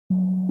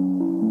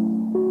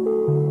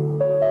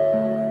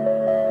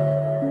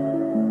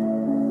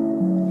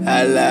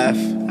I laugh.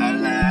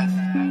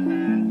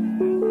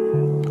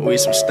 We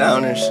some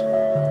stouners.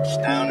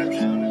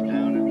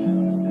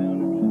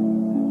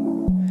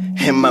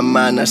 In my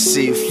mind I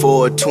see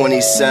 420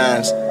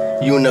 signs.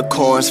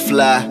 Unicorns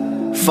fly,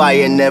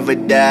 fire never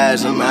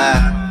dies. I'm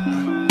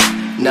high.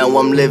 Now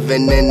I'm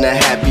living in a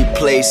happy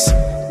place.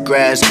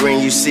 Grass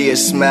green, you see a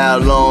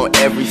smile on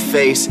every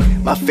face.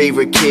 My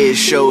favorite kids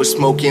show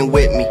smoking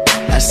with me.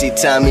 I see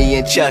Tommy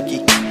and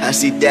Chucky, I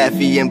see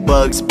Daffy and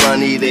Bugs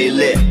Bunny, they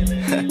lit.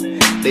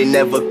 They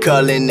never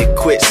calling it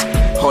quits.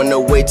 On the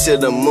way to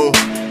the moon,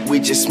 we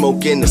just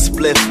smoking a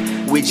spliff.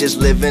 We just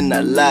living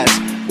our lives,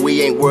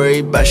 we ain't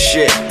worried about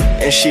shit.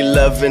 And she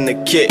loving the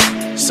kick,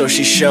 so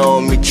she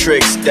showing me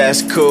tricks,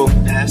 that's cool.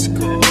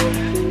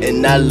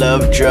 And I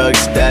love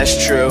drugs,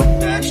 that's true.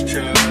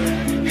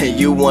 And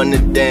you wanna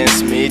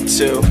dance, me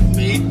too.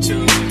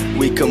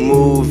 We can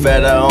move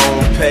at our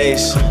own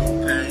pace.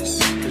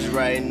 Cause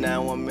right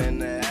now I'm in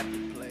the